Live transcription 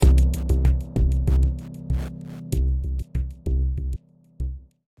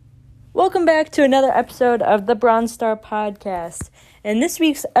Welcome back to another episode of the Bronze Star Podcast. In this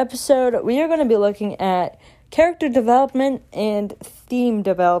week's episode, we are going to be looking at character development and theme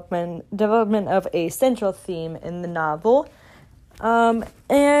development of a central theme in the novel.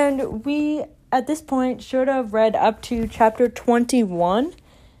 And we, at this point, should have read up to chapter 21.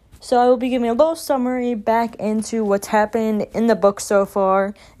 So I will be giving a little summary back into what's happened in the book so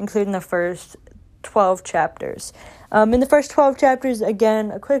far, including the first 12 chapters. In the first 12 chapters, again,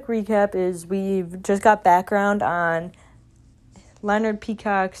 a quick recap is we've just got background on Leonard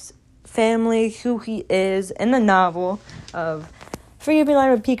Peacock's family, who he is in the novel of Forgive Me,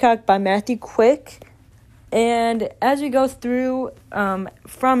 Leonard Peacock by Matthew Quick. And as we go through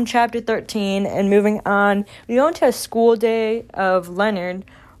from chapter 13 and moving on, we go into a school day of Leonard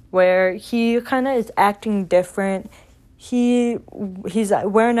where he kind of is acting different. He's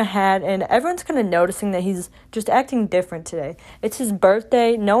wearing a hat, and everyone's kind of noticing that he's just acting different today. It's his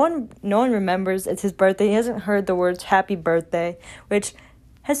birthday. No one remembers it's his birthday. He hasn't heard the words "Happy Birthday," which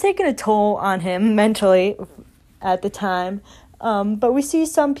has taken a toll on him mentally at the time. But we see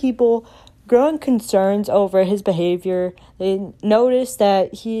some people growing concerns over his behavior. They notice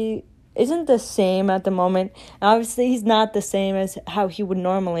that he isn't the same at the moment. Obviously, he's not the same as how he would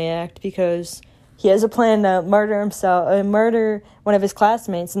normally act because he has a plan to murder one of his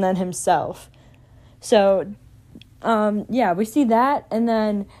classmates and then himself. So, we see that, and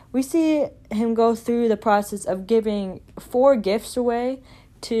then we see him go through the process of giving 4 gifts away,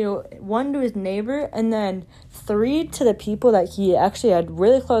 one to his neighbor, and then 3 to the people that he actually had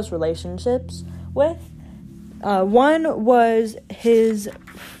really close relationships with. One was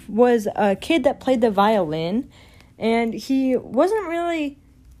a kid that played the violin, and he wasn't really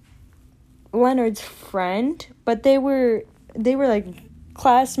Leonard's friend, but they were like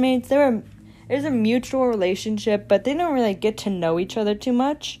classmates. It was a mutual relationship, but they didn't really get to know each other too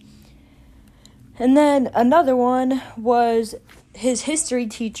much. And then another one was his history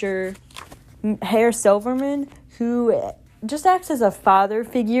teacher, Herr Silverman, who just acts as a father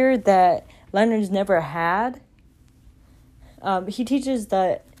figure that Leonard's never had. He teaches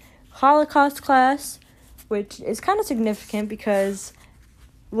the Holocaust class, which is kind of significant because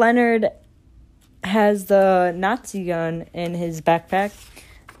Leonard has the Nazi gun in his backpack,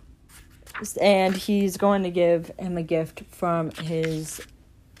 and he's going to give him a gift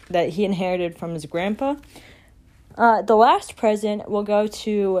that he inherited from his grandpa. The last present will go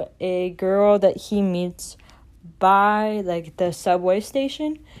to a girl that he meets by the subway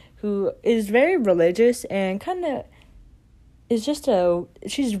station, who is very religious and kind of is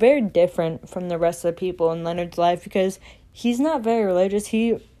she's very different from the rest of the people in Leonard's life because he's not very religious.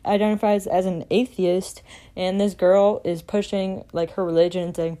 He identifies as an atheist, and this girl is pushing her religion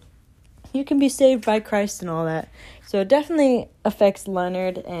and saying you can be saved by Christ and all that. So it definitely affects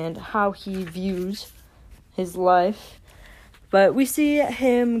Leonard and how he views his life. But we see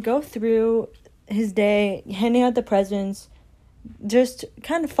him go through his day, handing out the presents, just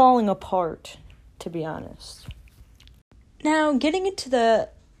kind of falling apart, to be honest. Now, getting into the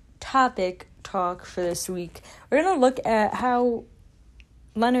topic talk for this week, we're going to look at how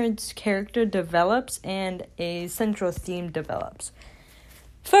Leonard's character develops and a central theme develops.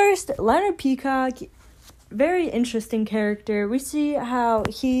 First, Leonard Peacock, very interesting character. We see how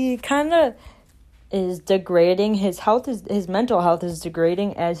he kind of is degrading. His mental health is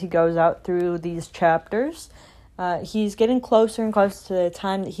degrading as he goes out through these chapters. He's getting closer and closer to the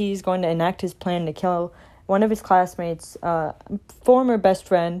time that he's going to enact his plan to kill one of his classmates' former best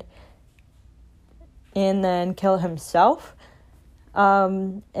friend, and then kill himself.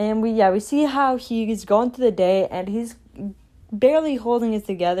 And we see how he's going through the day, and he's barely holding it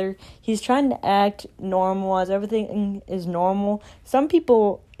together. He's trying to act normal as everything is normal. Some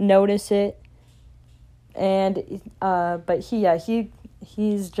people notice it, and but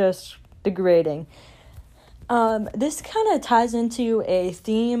he's just degrading. This kind of ties into a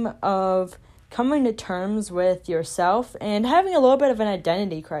theme of coming to terms with yourself and having a little bit of an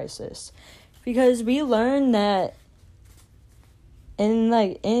identity crisis, because we learn that in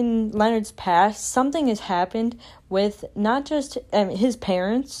Leonard's past, something has happened with not just his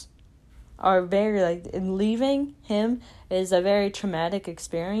parents are very leaving him is a very traumatic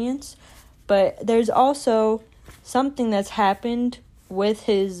experience, but there's also something that's happened with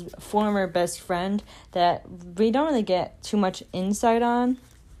his former best friend that we don't really get too much insight on,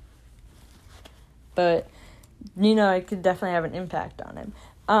 but it could definitely have an impact on him.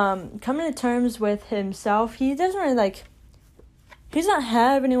 Coming to terms with himself, he doesn't really he doesn't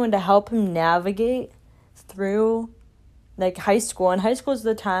have anyone to help him navigate through high school. And high school is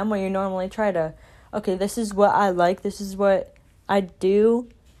the time where you normally try to, okay, this is what I like, this is what I do,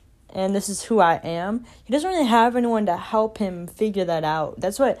 and this is who I am. He doesn't really have anyone to help him figure that out.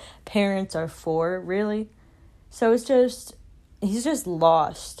 That's what parents are for, really. So he's just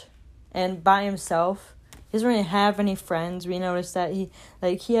lost and by himself. He doesn't really have any friends. We noticed that he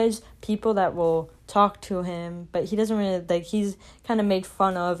has people that will talk to him, but he doesn't really, he's kind of made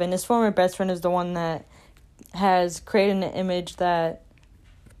fun of, and his former best friend is the one that has created an image that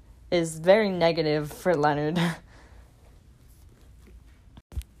is very negative for Leonard.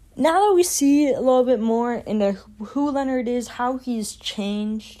 Now that we see a little bit more into who Leonard is, how he's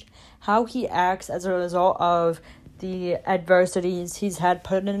changed, how he acts as a result of the adversities he's had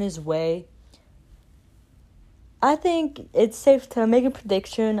put in his way, I think it's safe to make a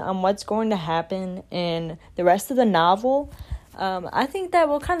prediction on what's going to happen in the rest of the novel. I think that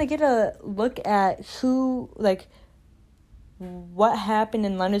we'll kind of get a look at what happened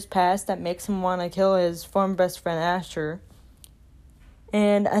in Leonard's past that makes him want to kill his former best friend Asher.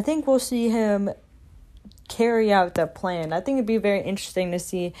 And I think we'll see him carry out the plan. I think it'd be very interesting to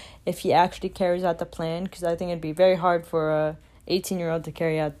see if he actually carries out the plan, because I think it'd be very hard for a 18-year-old to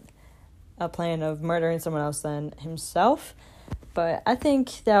carry out a plan of murdering someone else than himself. But I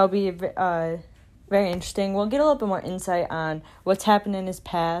think that'll be very interesting. We'll get a little bit more insight on what's happened in his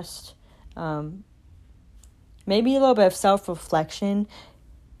past. Maybe a little bit of self-reflection,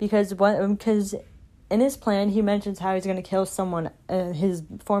 because in his plan he mentions how he's going to kill someone, his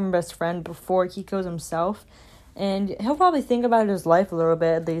former best friend, before he kills himself. And he'll probably think about his life a little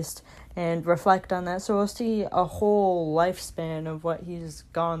bit at least and reflect on that. So we'll see a whole lifespan of what he's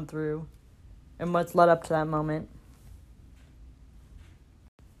gone through and what's led up to that moment.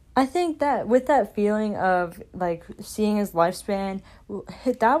 I think that with that feeling of, seeing his lifespan,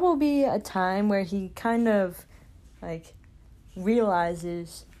 that will be a time where he kind of,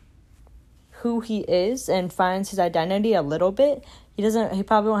 realizes who he is and finds his identity a little bit. He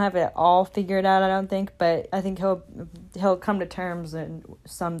probably won't have it all figured out, I don't think, but I think he'll come to terms in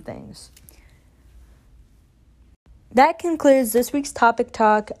some things. That concludes this week's topic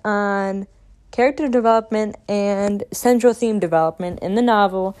talk on character development and central theme development in the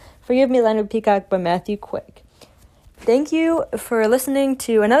novel Forgive Me, Leonard Peacock by Matthew Quick. Thank you for listening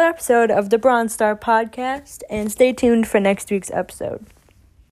to another episode of the Bronze Star podcast, and stay tuned for next week's episode.